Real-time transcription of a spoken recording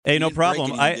Hey, no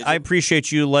problem. I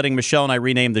appreciate you letting Michelle and I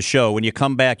rename the show. When you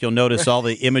come back, you'll notice all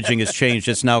the imaging has changed.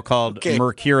 It's now called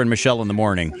Mercure and Michelle in the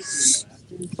Morning.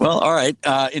 Well, all right.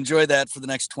 Enjoy that for the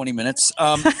next 20 minutes.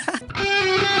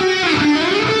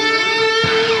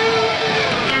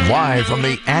 Live from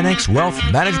the Annex Wealth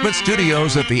Management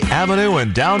Studios at the Avenue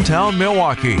in downtown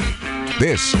Milwaukee,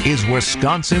 this is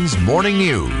Wisconsin's Morning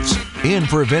News. In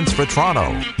for Vince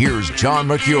Vitrano, here's John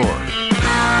Mercure.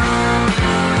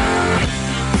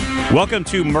 Welcome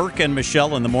to Merc and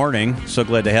Michelle in the Morning. So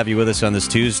glad to have you with us on this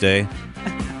Tuesday.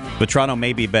 Vitrano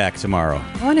may be back tomorrow.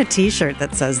 I want a T-shirt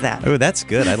that says that. Oh, that's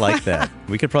good. I like that.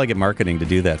 We could probably get marketing to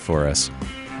do that for us.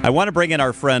 I want to bring in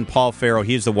our friend Paul Farrow.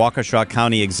 He's the Waukesha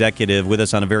County executive with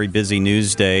us on a very busy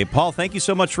news day. Paul, thank you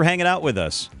so much for hanging out with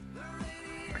us.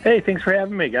 Hey, thanks for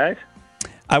having me, guys.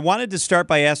 I wanted to start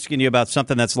by asking you about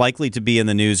something that's likely to be in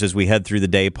the news as we head through the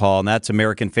day, Paul, and that's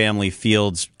American Family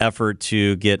Field's effort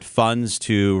to get funds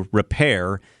to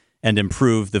repair and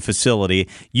improve the facility.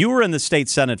 You were in the state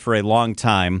Senate for a long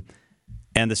time,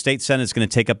 and the state Senate is going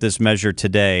to take up this measure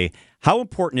today. How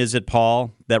important is it,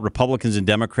 Paul, that Republicans and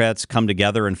Democrats come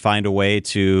together and find a way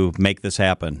to make this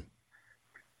happen?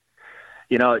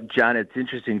 You know, John, it's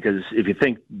interesting because if you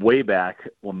think way back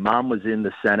when Mom was in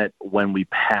the Senate, when we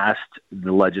passed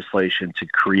the legislation to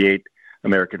create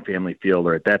American Family Field,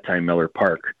 or at that time Miller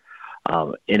Park,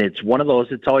 and it's one of those,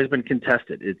 it's always been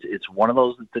contested. It's one of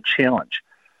those that's a challenge.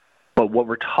 But what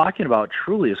we're talking about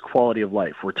truly is quality of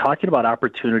life. We're talking about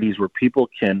opportunities where people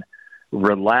can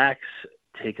relax,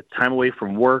 take time away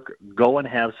from work, go and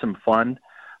have some fun.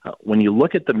 When you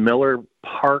look at the Miller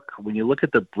Park, when you look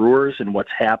at the Brewers and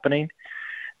what's happening,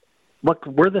 look,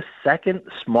 we're the second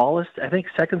smallest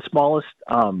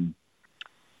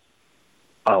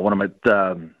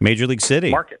Major League City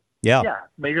market. Yeah,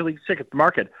 Major League City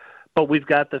market. But we've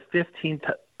got the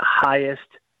 15th highest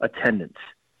attendance.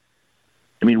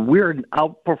 I mean, we're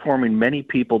outperforming many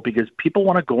people because people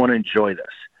want to go and enjoy this.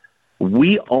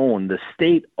 The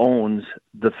state owns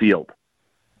the field.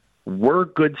 We're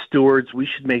good stewards. We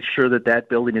should make sure that that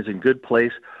building is in good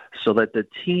place so that the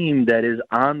team that is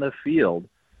on the field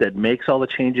that makes all the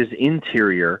changes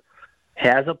interior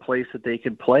has a place that they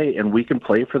can play, and we can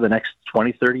play for the next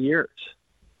 20, 30 years.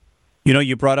 You know,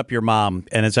 you brought up your mom,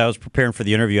 and as I was preparing for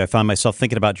the interview, I found myself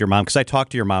thinking about your mom because I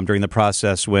talked to your mom during the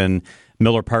process when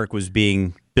Miller Park was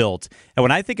being built. And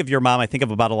when I think of your mom, I think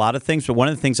of about a lot of things, but one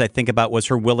of the things I think about was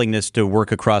her willingness to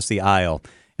work across the aisle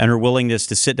and her willingness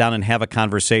to sit down and have a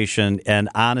conversation and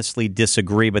honestly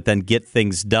disagree, but then get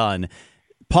things done.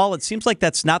 Paul, it seems like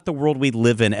that's not the world we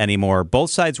live in anymore.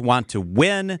 Both sides want to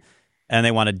win, and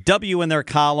they want a W in their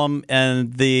column,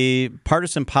 and the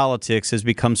partisan politics has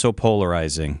become so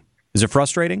polarizing. Is it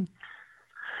frustrating?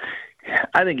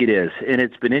 I think it is, and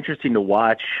it's been interesting to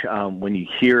watch when you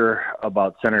hear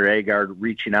about Senator Agard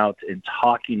reaching out and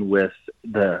talking with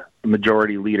the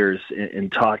majority leaders and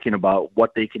talking about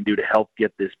what they can do to help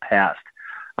get this passed.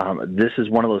 This is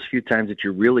one of those few times that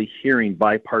you're really hearing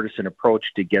bipartisan approach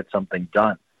to get something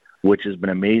done, which has been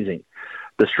amazing.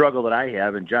 The struggle that I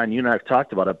have, and John, you and I have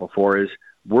talked about it before, is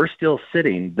we're still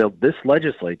this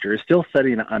legislature is still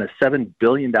sitting on a $7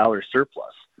 billion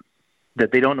surplus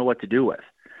that they don't know what to do with.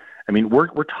 I mean, we're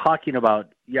talking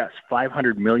about, yes,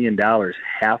 $500 million,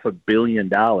 $500 million.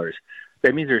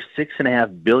 That means there's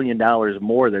 $6.5 billion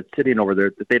more that's sitting over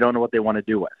there that they don't know what they want to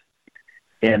do with.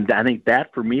 And I think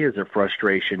that, for me, is a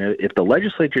frustration. If the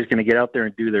legislature is going to get out there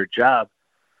and do their job,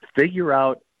 figure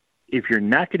out, if you're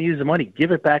not going to use the money,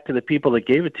 give it back to the people that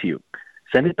gave it to you.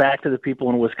 Send it back to the people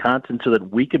in Wisconsin so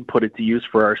that we can put it to use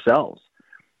for ourselves.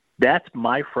 That's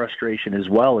my frustration as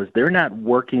well, is they're not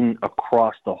working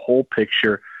across the whole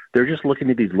picture. They're just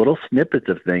looking at these little snippets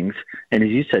of things, and as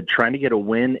you said, trying to get a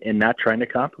win and not trying to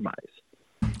compromise.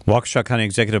 Waukesha County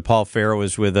Executive Paul Farrow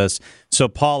is with us. So,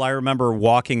 Paul, I remember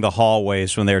walking the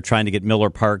hallways when they were trying to get Miller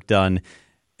Park done,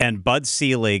 and Bud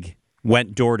Selig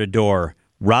went door to door.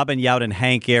 Robin Yount and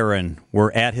Hank Aaron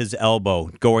were at his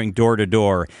elbow, going door to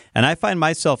door. And I find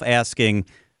myself asking,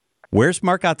 where's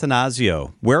Mark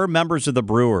Attanasio? Where are members of the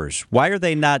Brewers? Why are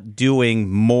they not doing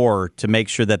more to make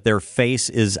sure that their face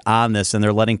is on this and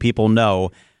they're letting people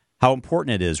know how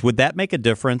important it is? Would that make a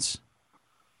difference?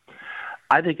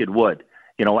 I think it would.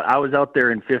 You know, I was out there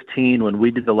in 2015 when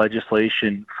we did the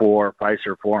legislation for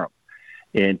Fiserv Forum,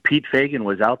 and Pete Fagan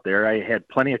was out there. I had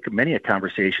many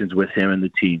conversations with him and the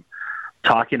team,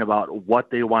 talking about what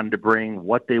they wanted to bring,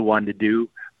 what they wanted to do,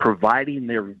 providing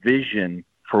their vision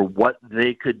for what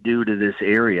they could do to this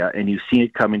area, and you see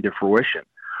it coming to fruition.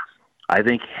 I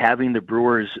think having the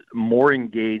Brewers more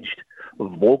engaged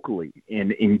vocally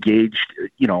and engaged,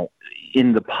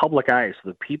 in the public eye so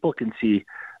that people can see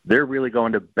they're really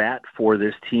going to bat for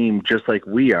this team just like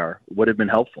we are would have been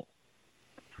helpful.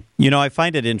 I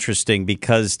find it interesting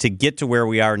because to get to where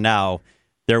we are now,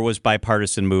 there was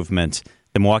bipartisan movement.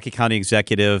 The Milwaukee County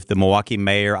Executive, the Milwaukee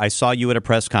Mayor, I saw you at a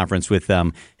press conference with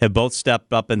them, have both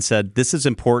stepped up and said, this is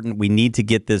important, we need to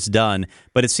get this done.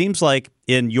 But it seems like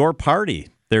in your party,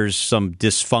 there's some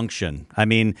dysfunction. I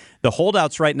mean, the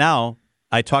holdouts right now,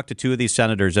 I talked to two of these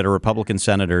senators that are Republican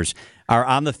senators, are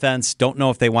on the fence, don't know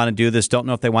if they want to do this, don't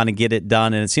know if they want to get it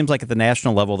done. And it seems like at the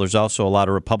national level, there's also a lot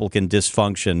of Republican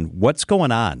dysfunction. What's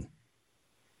going on?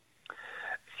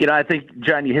 I think,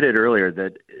 John, you hit it earlier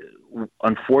that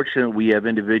unfortunately we have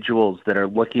individuals that are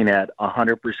looking at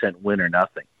 100% win or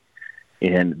nothing.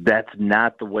 And that's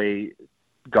not the way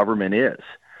government is.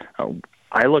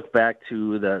 I look back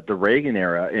to the Reagan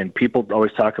era, and people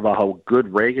always talk about how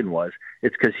good Reagan was.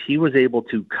 It's because he was able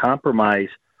to compromise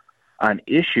on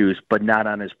issues, but not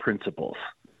on his principles.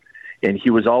 And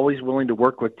he was always willing to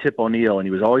work with Tip O'Neill, and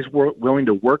he was always willing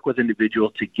to work with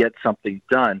individuals to get something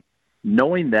done,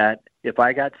 knowing that if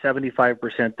I got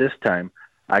 75% this time,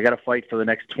 I got to fight for the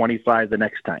next 25 the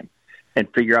next time and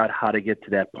figure out how to get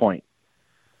to that point.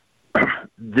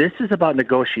 This is about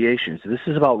negotiations. This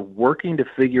is about working to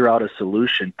figure out a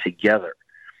solution together.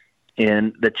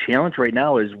 And the challenge right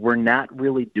now is we're not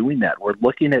really doing that. We're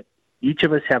looking at each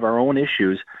of us have our own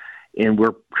issues, and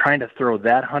we're trying to throw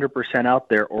that 100% out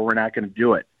there, or we're not going to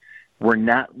do it. We're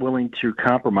not willing to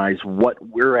compromise what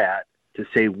we're at to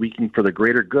say we can, for the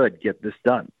greater good, get this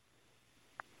done.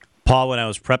 Paul, when I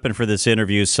was prepping for this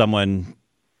interview, someone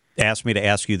asked me to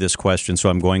ask you this question, so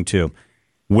I'm going to.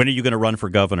 When are you going to run for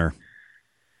governor?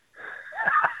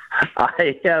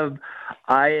 I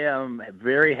am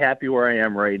very happy where I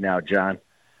am right now, John.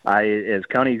 As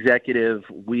county executive,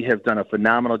 we have done a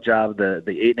phenomenal job the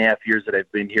 8.5 years that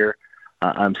I've been here.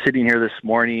 I'm sitting here this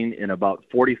morning. In about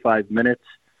 45 minutes,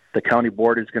 the county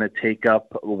board is going to take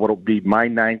up what will be my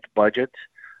 9th budget.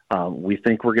 We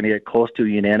think we're going to get close to a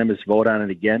unanimous vote on it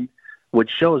again,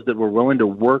 which shows that we're willing to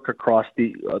work across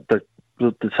the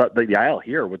aisle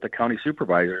here with the county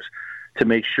supervisors to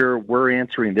make sure we're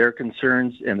answering their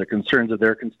concerns and the concerns of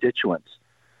their constituents.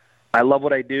 I love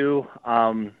what I do.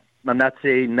 I'm not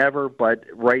saying never, but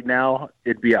right now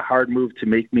it'd be a hard move to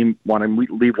make me want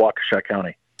to leave Waukesha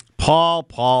County.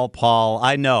 Paul,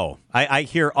 I know. I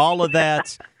hear all of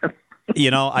that.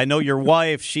 I know your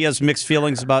wife, she has mixed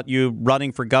feelings about you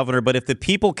running for governor, but if the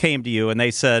people came to you and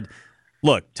they said,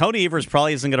 look, Tony Evers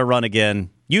probably isn't going to run again,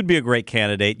 you'd be a great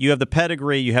candidate. You have the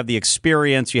pedigree, you have the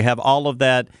experience, you have all of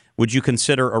that. Would you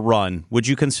consider a run? Would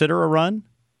you consider a run?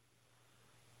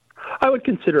 I would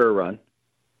consider a run.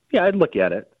 Yeah, I'd look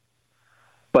at it.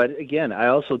 But again, I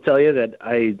also tell you that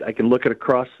I can look at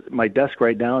across my desk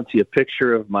right now and see a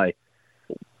picture of my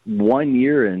 1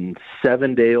 year and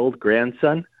 7-day-old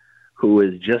grandson, who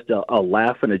is just a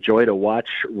laugh and a joy to watch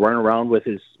run around with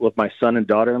my son and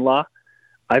daughter-in-law.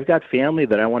 I've got family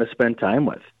that I want to spend time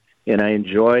with, and I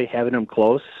enjoy having them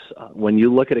close. When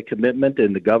you look at a commitment,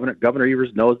 and Governor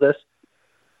Evers knows this,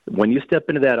 when you step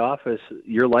into that office,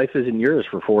 your life isn't yours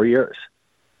for 4 years.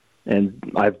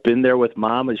 And I've been there with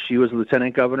Mom as she was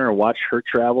lieutenant governor and watched her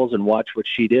travels and watched what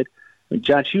she did. And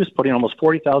John, she was putting almost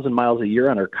 40,000 miles a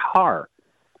year on her car,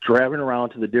 driving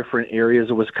around to the different areas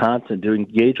of Wisconsin to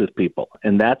engage with people.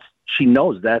 And she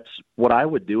knows that's what I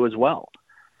would do as well.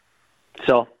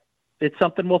 So it's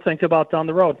something we'll think about down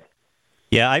the road.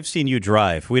 Yeah, I've seen you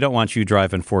drive. We don't want you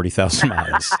driving 40,000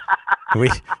 miles.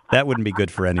 That wouldn't be good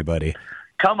for anybody.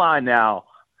 Come on now.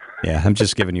 Yeah, I'm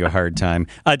just giving you a hard time.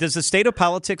 Does the state of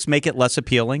politics make it less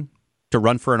appealing to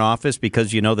run for an office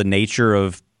because you know the nature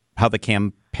of how the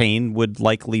campaign would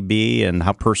likely be and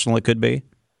how personal it could be?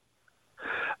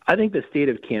 I think the state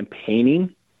of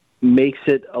campaigning makes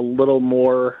it a little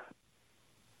more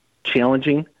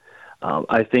challenging.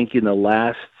 I think in the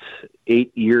last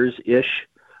 8 years-ish,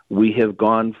 we have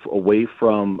gone away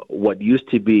from what used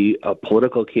to be a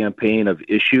political campaign of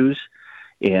issues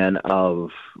and of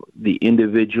the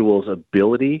individual's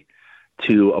ability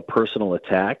to a personal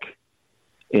attack.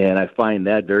 And I find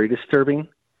that very disturbing.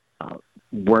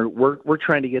 We're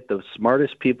trying to get the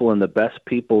smartest people and the best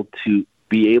people to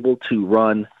be able to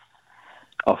run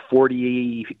a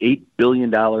 $48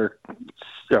 billion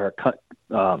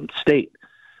state.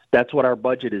 That's what our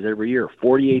budget is every year,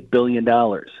 $48 billion.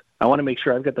 I want to make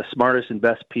sure I've got the smartest and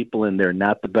best people in there,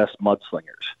 not the best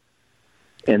mudslingers.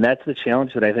 And that's the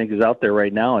challenge that I think is out there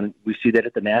right now, and we see that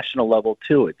at the national level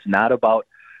too. It's not about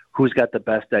who's got the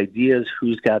best ideas,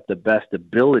 who's got the best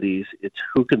abilities. It's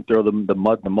who can throw them the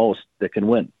mud the most that can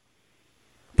win.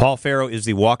 Paul Farrow is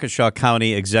the Waukesha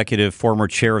County Executive, former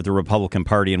chair of the Republican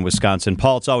Party in Wisconsin.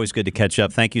 Paul, it's always good to catch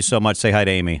up. Thank you so much. Say hi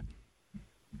to Amy.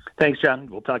 Thanks, John.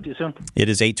 We'll talk to you soon. It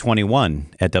is 8:21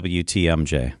 at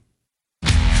WTMJ.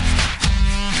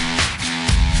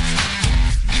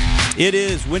 It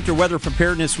is Winter Weather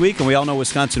Preparedness Week, and we all know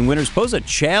Wisconsin winters pose a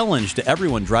challenge to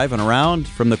everyone driving around,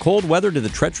 from the cold weather to the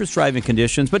treacherous driving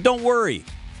conditions. But don't worry,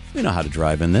 we know how to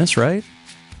drive in this, right?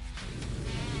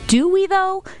 Do we,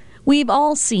 though? We've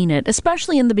all seen it,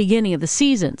 especially in the beginning of the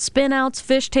season. Spin-outs,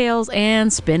 fishtails,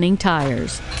 and spinning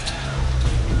tires.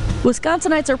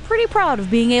 Wisconsinites are pretty proud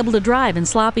of being able to drive in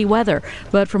sloppy weather,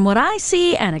 but from what I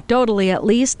see, anecdotally at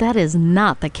least, that is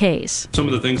not the case. Some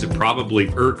of the things that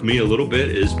probably irk me a little bit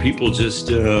is people just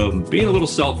being a little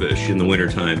selfish in the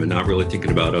wintertime and not really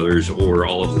thinking about others or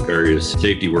all of the various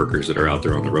safety workers that are out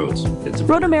there on the roads.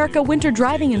 Road America winter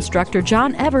driving instructor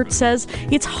John Everett says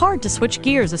it's hard to switch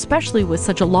gears, especially with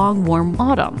such a long, warm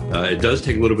autumn. It does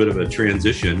take a little bit of a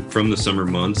transition from the summer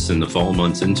months and the fall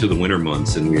months into the winter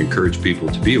months, and we encourage people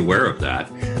to be aware of that,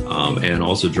 and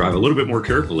also drive a little bit more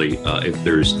carefully if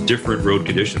there's different road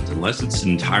conditions, unless it's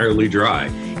entirely dry.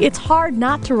 It's hard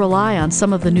not to rely on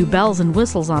some of the new bells and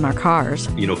whistles on our cars.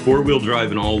 You know, four-wheel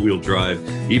drive and all-wheel drive,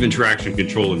 even traction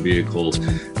control in vehicles,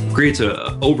 creates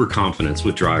a overconfidence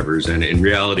with drivers, and in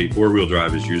reality, four-wheel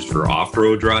drive is used for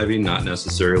off-road driving, not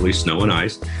necessarily snow and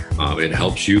ice. It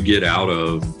helps you get out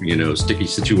of, sticky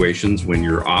situations when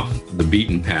you're off the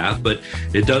beaten path, but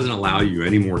it doesn't allow you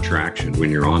any more traction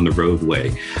when you're on the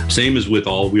roadway. Same as with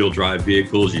all-wheel drive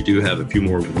vehicles, you do have a few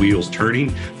more wheels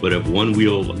turning, but if one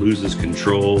wheel loses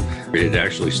control, it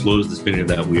actually slows the spinning of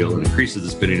that wheel and increases the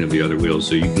spinning of the other wheels,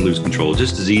 so you can lose control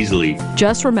just as easily.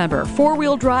 Just remember,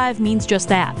 four-wheel drive means just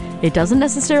that. It doesn't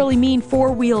necessarily mean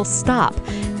four-wheel stop.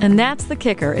 And that's the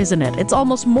kicker, isn't it? It's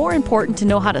almost more important to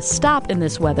know how to stop in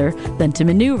this weather than to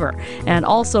maneuver, and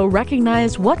also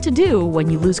recognize what to do when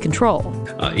you lose control.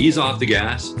 Ease off the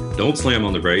gas. Don't slam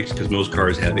on the brakes, because most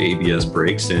cars have ABS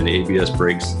brakes, and ABS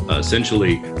brakes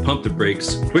essentially pump the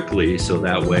brakes quickly so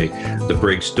that way the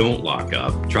brakes don't lock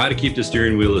up. Try to keep the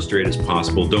steering wheel as straight as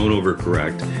possible. Don't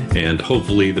overcorrect, and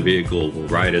hopefully the vehicle will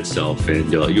right itself,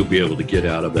 and you'll be able to get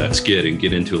out of that skid and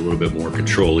get into a little bit more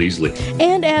control easily.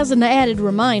 And as an added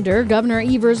reminder, Governor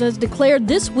Evers has declared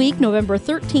this week, November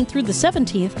 13th through the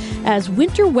 17th, as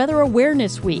Winter Weather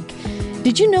Awareness Week.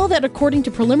 Did you know that according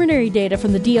to preliminary data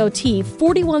from the DOT,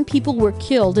 41 people were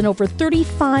killed and over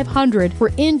 3,500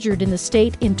 were injured in the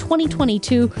state in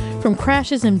 2022 from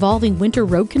crashes involving winter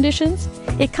road conditions?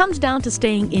 It comes down to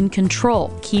staying in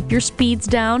control. Keep your speeds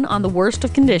down on the worst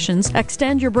of conditions,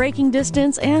 extend your braking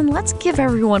distance, and let's give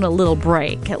everyone a little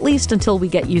break, at least until we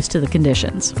get used to the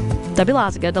conditions. Debbie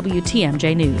Loziga,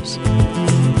 WTMJ News.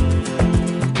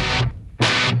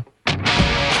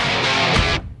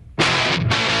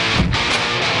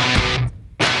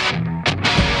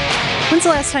 When's the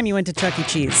last time you went to Chuck E.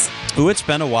 Cheese? Ooh, it's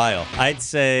been a while. I'd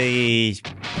say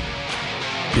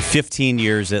 15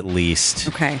 years at least.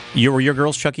 Okay. Were your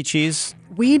girls Chuck E. Cheese?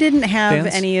 We didn't have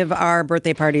fans? any of our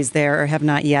birthday parties there, or have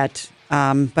not yet.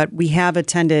 But we have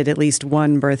attended at least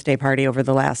one birthday party over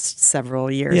the last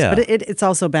several years. Yeah. But it's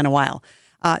also been a while.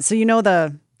 So you know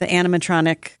the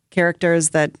animatronic characters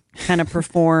that kind of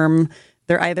perform.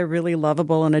 They're either really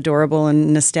lovable and adorable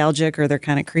and nostalgic, or they're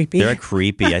kind of creepy. They're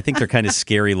creepy. I think they're kind of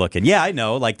scary looking. Yeah, I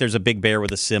know. Like there's a big bear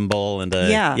with a symbol and a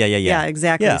Yeah,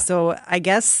 exactly. Yeah. So I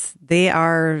guess they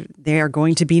are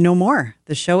going to be no more.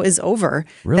 The show is over.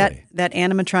 Really? That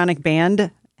animatronic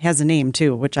band has a name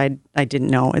too, which I didn't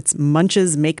know. It's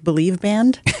Munch's Make Believe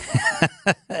Band.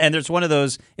 And there's one of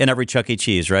those in every Chuck E.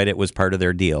 Cheese, right? It was part of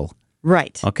their deal.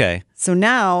 Right. Okay. So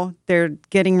now they're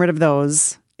getting rid of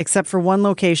those, except for one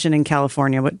location in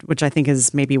California, which I think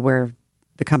is maybe where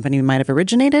the company might have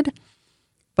originated.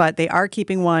 But they are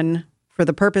keeping one for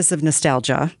the purpose of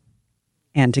nostalgia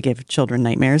and to give children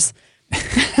nightmares.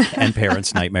 And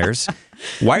parents' nightmares.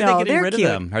 Why are they getting rid cute.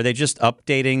 of them? Are they just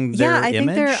updating their image? Yeah, I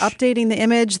think they're updating the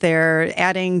image. They're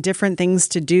adding different things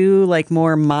to do, like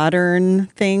more modern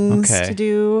things to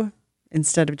do,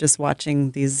 instead of just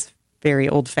watching these very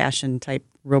old-fashioned type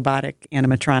robotic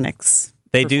animatronics.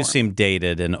 They do seem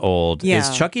dated and old. Yeah.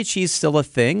 Is Chuck E. Cheese still a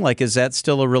thing? Like, is that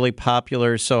still a really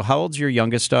popular? So how old's your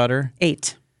youngest daughter?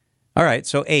 8. All right,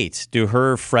 so 8. Do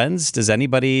her friends, does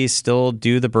anybody still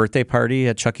do the birthday party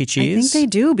at Chuck E. Cheese? I think they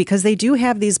do, because they do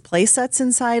have these play sets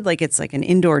inside. Like, it's like an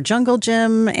indoor jungle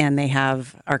gym, and they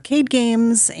have arcade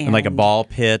games. And like a ball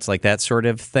pit, like that sort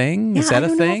of thing? Yeah, is that a I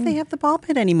don't thing? know if they have the ball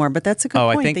pit anymore, but that's a good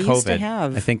point. I think they COVID. Used to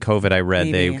have. I think COVID, I read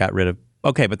Maybe. they got rid of.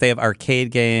 Okay, but they have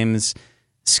arcade games,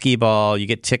 skee ball, you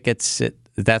get tickets.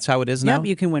 That's how it is now? Yep,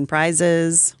 you can win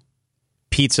prizes.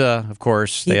 Pizza, of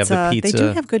course. They have the pizza. They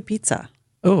do have good pizza.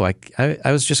 Oh,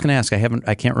 I was just going to ask.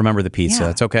 I can't remember the pizza. Yeah.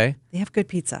 It's okay? They have good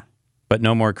pizza. But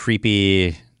no more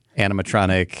creepy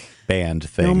animatronic band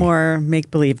thing. No more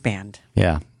make-believe band.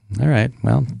 Yeah. All right.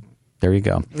 Well, there you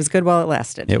go. It was good while it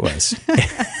lasted. It was.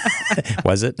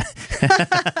 Was it?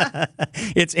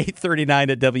 It's 8:39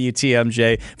 at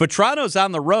WTMJ. Vitrano's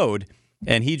on the road,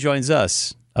 and he joins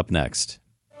us up next.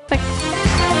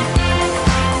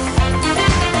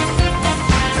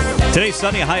 Today's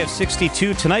sunny, a high of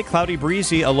 62. Tonight, cloudy,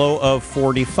 breezy, a low of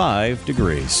 45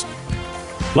 degrees.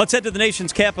 Let's head to the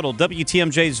nation's capital.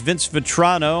 WTMJ's Vince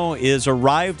Vitrano is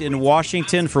arrived in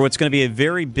Washington for what's going to be a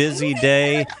very busy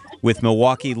day with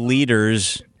Milwaukee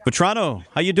leaders. Vitrano,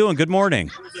 how you doing? Good morning.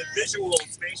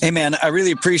 Hey, man, I really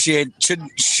appreciate,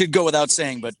 should go without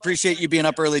saying, but appreciate you being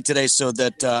up early today so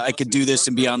that I could do this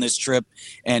and be on this trip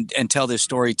and tell this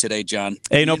story today, John.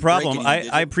 Hey, no problem.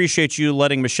 I appreciate you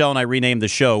letting Michelle and I rename the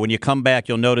show. When you come back,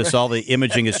 you'll notice all the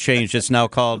imaging has changed. It's now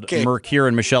called Mercure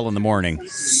and Michelle in the Morning.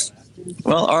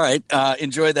 Well, all right.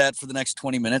 Enjoy that for the next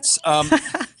 20 minutes.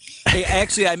 Hey,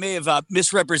 actually, I may have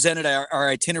misrepresented our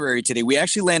itinerary today. We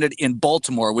actually landed in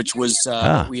Baltimore, which was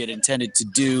what we had intended to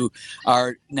do.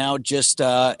 Are now just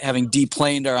having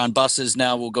deplaned, are on buses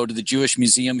now. We'll go to the Jewish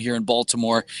Museum here in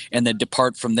Baltimore and then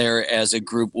depart from there as a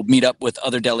group. We'll meet up with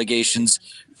other delegations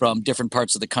from different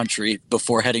parts of the country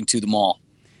before heading to the mall.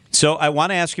 So I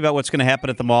want to ask you about what's going to happen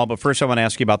at the mall, but first I want to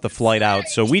ask you about the flight out.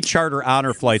 So we charter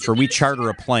honor flights, or we charter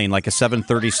a plane like a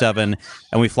 737,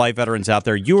 and we fly veterans out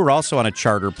there. You were also on a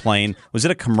charter plane. Was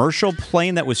it a commercial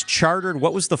plane that was chartered?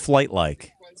 What was the flight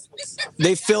like?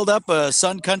 They filled up a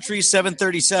Sun Country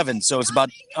 737, so it's about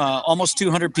almost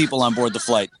 200 people on board the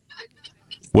flight.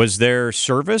 Was there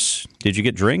service? Did you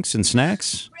get drinks and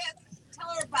snacks?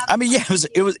 I mean, yeah,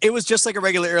 it was just like a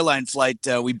regular airline flight.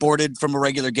 We boarded from a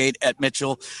regular gate at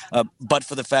Mitchell, but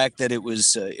for the fact that it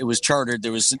was chartered,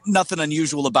 there was nothing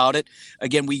unusual about it.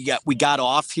 Again, we got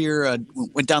off here,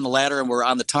 went down the ladder, and we're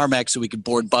on the tarmac so we could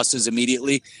board buses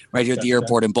immediately right here at the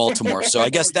airport in Baltimore. So I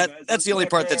guess that's the only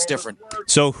part that's different.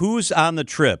 So who's on the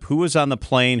trip? Who was on the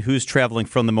plane? Who's traveling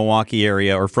from the Milwaukee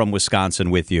area or from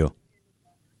Wisconsin with you?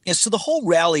 Yeah, so the whole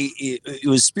rally it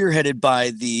was spearheaded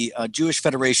by the Jewish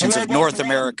Federations of North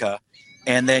America,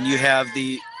 and then you have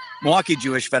the Milwaukee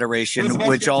Jewish Federation,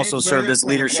 which also served as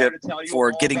leadership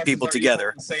for getting people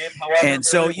together. And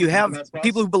so you have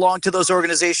people who belong to those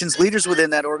organizations, leaders within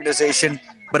that organization,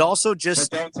 but also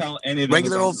just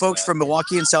regular old folks from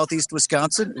Milwaukee and Southeast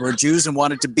Wisconsin who are Jews and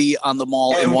wanted to be on the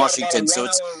mall in Washington. So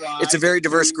it's a very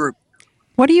diverse group.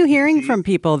 What are you hearing from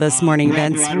people this morning,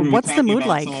 Vince? What's the mood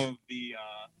like?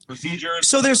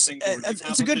 So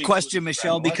it's a good question,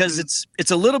 Michelle, because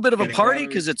it's a little bit of a party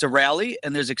because it's a rally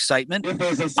and there's excitement.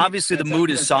 Obviously, the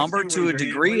mood is somber to a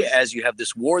degree as you have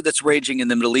this war that's raging in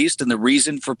the Middle East, and the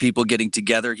reason for people getting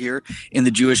together here in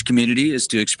the Jewish community is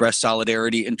to express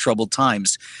solidarity in troubled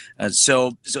times.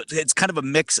 So it's kind of a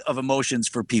mix of emotions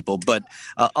for people, but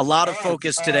a lot of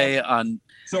focus today on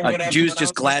Jews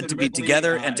just glad to be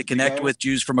together and to connect with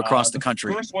Jews from across the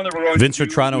country. Vince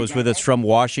Vitrano is with us from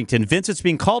Washington. Vince, it's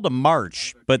being called a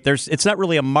march, but it's not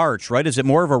really a march, right? Is it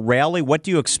more of a rally? What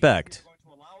do you expect?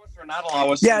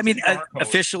 Yeah, I mean,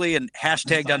 officially and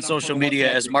hashtagged on social media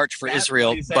as March for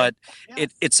Israel, but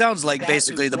it sounds like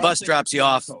basically the bus drops you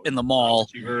off in the mall,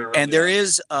 and there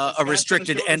is a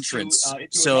restricted entrance.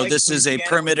 So this is a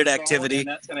permitted activity,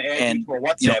 and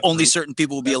only certain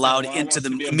people will be allowed into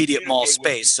the immediate mall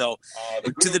space. So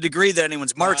to the degree that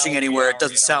anyone's marching anywhere, it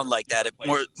doesn't sound like that.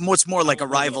 It's more like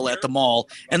arrival at the mall,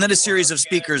 and then a series of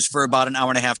speakers for about an hour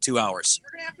and a half, 2 hours.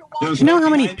 Do you know how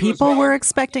many people we're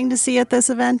expecting to see at this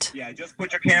event? Yeah, just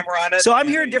put your camera on it. So I'm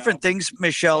hearing different things,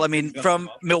 Michelle. I mean, from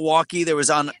Milwaukee, there was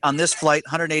on this flight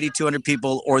 180, 200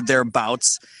 people or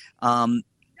thereabouts.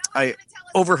 I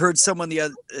overheard someone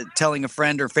telling a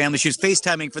friend or family, she was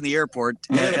FaceTiming from the airport,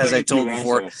 as I told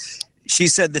before. She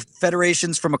said the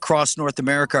federations from across North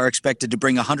America are expected to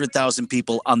bring 100,000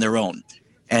 people on their own,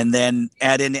 and then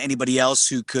add in anybody else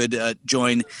who could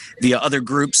join the other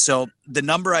groups. So the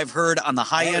number I've heard on the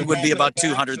high end would be about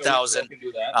 200,000.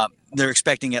 They're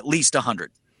expecting at least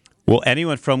 100. Will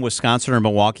anyone from Wisconsin or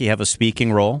Milwaukee have a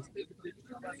speaking role?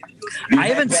 I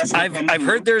haven't. I've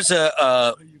heard there's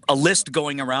a list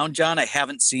going around, John. I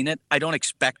haven't seen it. I don't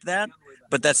expect that,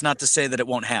 but that's not to say that it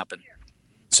won't happen.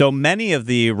 So many of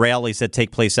the rallies that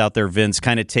take place out there, Vince,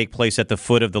 kind of take place at the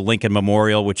foot of the Lincoln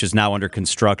Memorial, which is now under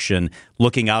construction,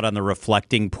 looking out on the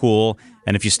reflecting pool.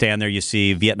 And if you stand there, you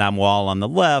see Vietnam Wall on the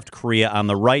left, Korea on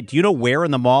the right. Do you know where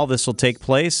in the mall this will take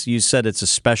place? You said it's a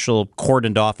special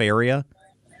cordoned off area.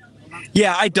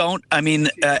 Yeah, I don't. I mean,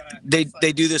 they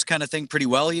do this kind of thing pretty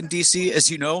well in D.C., as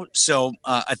you know. So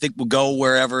I think we'll go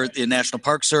wherever the National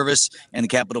Park Service and the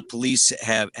Capitol Police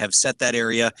have set that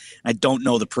area. I don't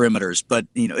know the perimeters, but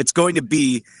it's going to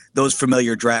be those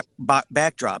familiar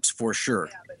backdrops for sure.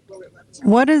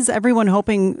 What is everyone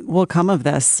hoping will come of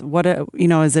this? What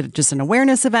is it just an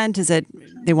awareness event? Is it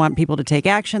they want people to take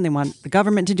action? They want the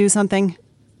government to do something?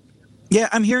 Yeah,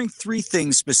 I'm hearing three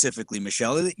things specifically,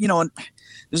 Michelle.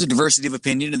 There's a diversity of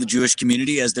opinion in the Jewish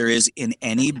community, as there is in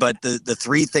any, but the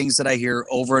three things that I hear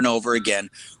over and over again,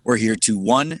 we're here to,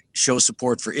 one, show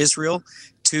support for Israel,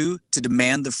 two, to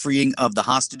demand the freeing of the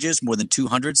hostages, more than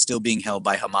 200 still being held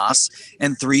by Hamas,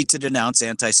 and three, to denounce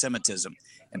anti-Semitism.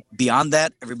 And beyond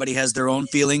that, everybody has their own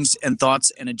feelings and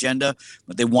thoughts and agenda,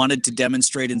 but they wanted to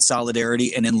demonstrate in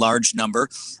solidarity and in large number.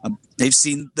 They've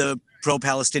seen the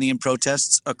pro-Palestinian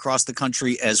protests across the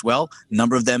country as well, a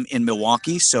number of them in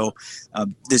Milwaukee. So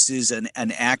this is an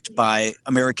act by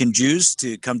American Jews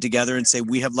to come together and say,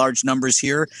 we have large numbers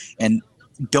here, and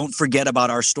don't forget about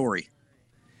our story.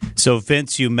 So,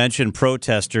 Vince, you mentioned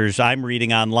protesters. I'm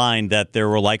reading online that there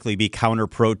will likely be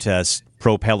counter-protests,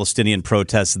 pro-Palestinian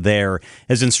protests there.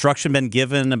 Has instruction been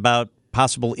given about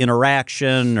possible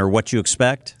interaction or what you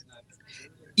expect?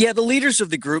 Yeah, the leaders of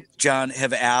the group, John,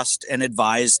 have asked and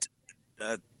advised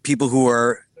people who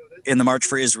are in the March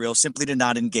for Israel simply to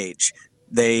not engage.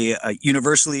 They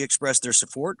universally express their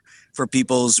support for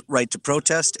people's right to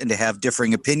protest and to have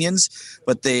differing opinions,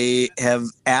 but they have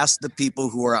asked the people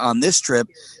who are on this trip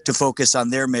to focus on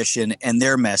their mission and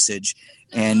their message.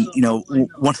 And,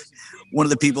 one of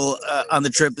the people on the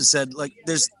trip has said,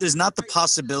 there's not the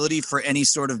possibility for any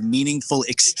sort of meaningful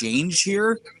exchange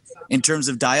here in terms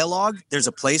of dialogue. There's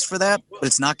a place for that, but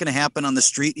it's not going to happen on the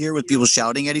street here with people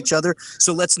shouting at each other.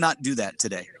 So let's not do that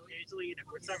today.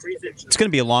 It's going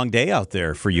to be a long day out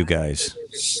there for you guys.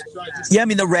 Yeah, I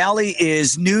mean, the rally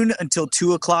is noon until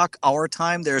 2 o'clock our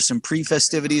time. There are some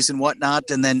pre-festivities and whatnot.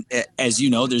 And then, as you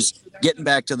know, there's getting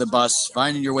back to the bus,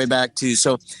 finding your way back to.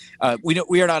 So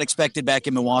we are not expected back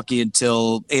in Milwaukee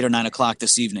until 8 or 9 o'clock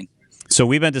this evening. So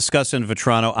we've been discussing,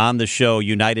 Vitrano, on the show,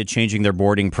 United changing their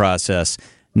boarding process.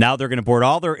 Now they're going to board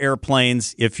all their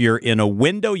airplanes. If you're in a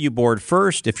window, you board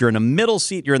first. If you're in a middle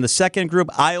seat, you're in the second group.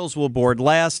 Aisles will board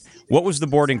last. What was the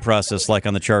boarding process like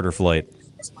on the charter flight?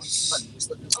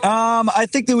 I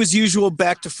think there was usual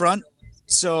back to front.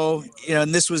 So,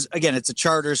 and this was, again, it's a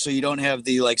charter, so you don't have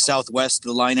the Southwest,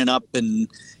 the lining up and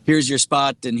here's your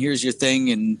spot and here's your thing.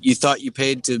 And you thought you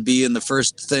paid to be in the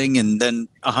first thing and then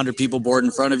 100 people board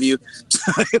in front of you.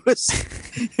 So it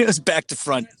was back to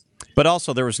front. But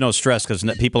also there was no stress because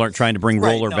people aren't trying to bring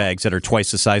roller bags that are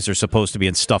twice the size they're supposed to be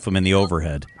and stuff them in the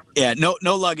overhead. Yeah,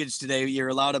 no luggage today. You're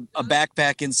allowed a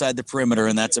backpack inside the perimeter,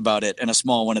 and that's about it, and a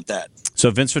small one at that. So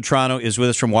Vince Vitrano is with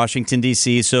us from Washington,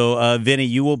 D.C. So, Vinny,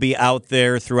 you will be out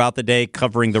there throughout the day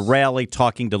covering the rally,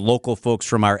 talking to local folks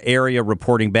from our area,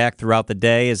 reporting back throughout the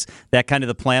day. Is that kind of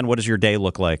the plan? What does your day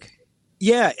look like?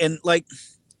 Yeah, and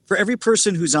for every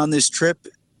person who's on this trip,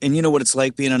 and you know what it's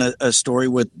like being on a story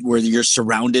where you're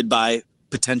surrounded by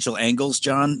potential angles,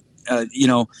 John,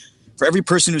 for every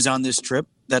person who's on this trip,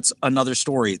 that's another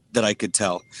story that I could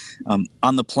tell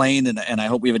on the plane. And I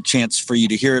hope we have a chance for you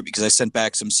to hear it because I sent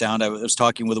back some sound. I was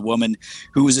talking with a woman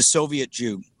who was a Soviet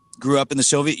Jew, grew up in the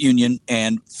Soviet Union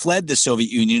and fled the Soviet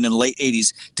Union in the late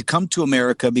 80s to come to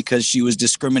America because she was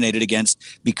discriminated against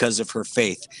because of her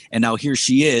faith. And now here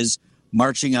she is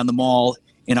marching on the mall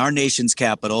in our nation's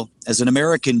capital as an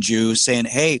American Jew saying,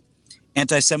 hey,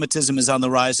 anti-Semitism is on the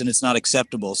rise and it's not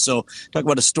acceptable. So talk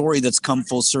about a story that's come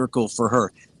full circle for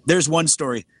her. There's one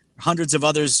story, hundreds of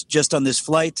others just on this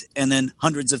flight, and then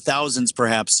hundreds of thousands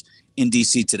perhaps in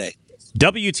D.C. today.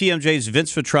 WTMJ's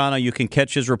Vince Vitrano. You can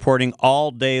catch his reporting all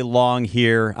day long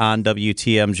here on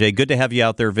WTMJ. Good to have you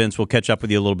out there, Vince. We'll catch up with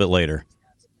you a little bit later.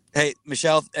 Hey,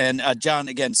 Michelle and John,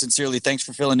 again, sincerely, thanks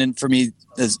for filling in for me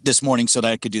this morning so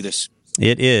that I could do this.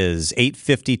 It is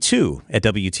 8:52 at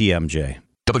WTMJ.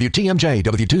 WTMJ,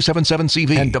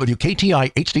 W277CV, and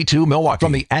WKTI HD2 Milwaukee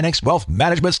from the Annex Wealth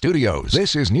Management Studios.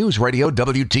 This is News Radio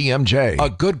WTMJ, a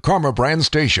Good Karma brand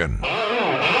station.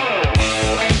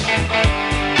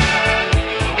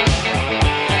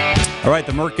 All right,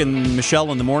 the Merc and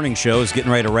Michelle in the Morning Show is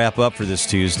getting ready to wrap up for this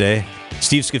Tuesday.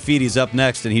 Steve Scaffidi's up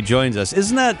next, and he joins us.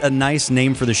 Isn't that a nice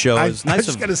name for the show? I was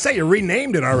just going to say, you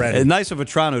renamed it already. It's nice of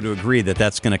Vitrano to agree that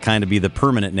that's going to kind of be the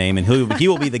permanent name, and he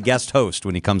will be the guest host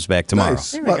when he comes back tomorrow.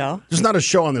 Nice. There we go. There's not a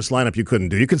show on this lineup you couldn't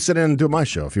do. You could sit in and do my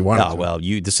show if you wanted to. Well,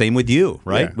 the same with you,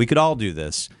 right? Yeah. We could all do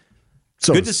this.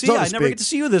 So, good to see you. I never get to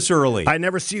see you this early. I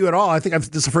never see you at all. I think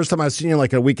this is the first time I've seen you in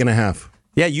like a week and a half.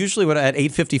 Yeah, usually at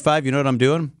 8:55, you know what I'm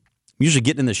doing? usually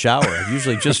getting in the shower. I've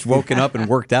usually just woken up and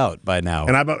worked out by now.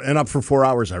 And I'm up for 4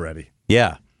 hours already.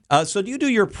 Yeah. So do you do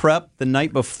your prep the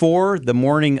night before, the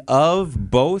morning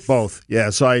of, both? Both, yeah.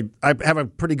 So I have a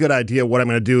pretty good idea what I'm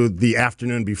going to do the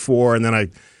afternoon before, and then I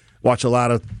watch a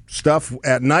lot of stuff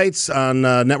at nights on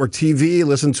network TV,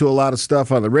 listen to a lot of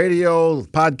stuff on the radio,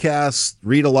 podcasts,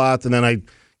 read a lot, and then I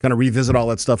kind of revisit all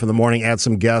that stuff in the morning, add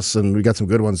some guests, and we got some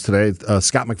good ones today.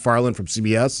 Scott McFarland from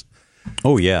CBS.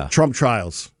 Oh, yeah. Trump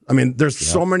trials. I mean, there's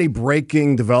so many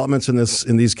breaking developments in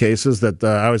these cases that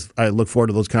I look forward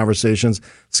to those conversations.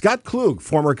 Scott Klug,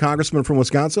 former congressman from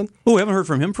Wisconsin. Oh, we haven't heard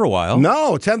from him for a while.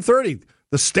 No, 10:30.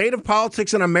 The state of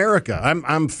politics in America.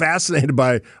 I'm fascinated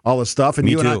by all this stuff, and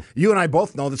Me you too. and I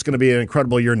both know that's going to be an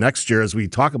incredible year next year as we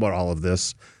talk about all of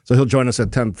this. So he'll join us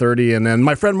at 10:30, and then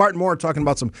my friend Martin Moore talking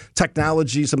about some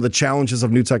technology, some of the challenges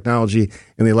of new technology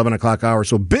in the 11 o'clock hour.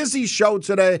 So busy show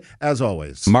today, as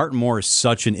always. Martin Moore is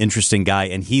such an interesting guy,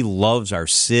 and he loves our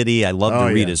city. I love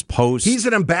to read his posts. He's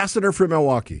an ambassador for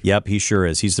Milwaukee. Yep, he sure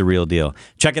is. He's the real deal.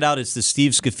 Check it out. It's the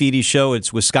Steve Scafidi Show.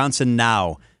 It's Wisconsin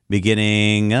Now,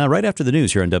 beginning right after the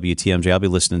news here on WTMJ. I'll be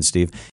listening, Steve.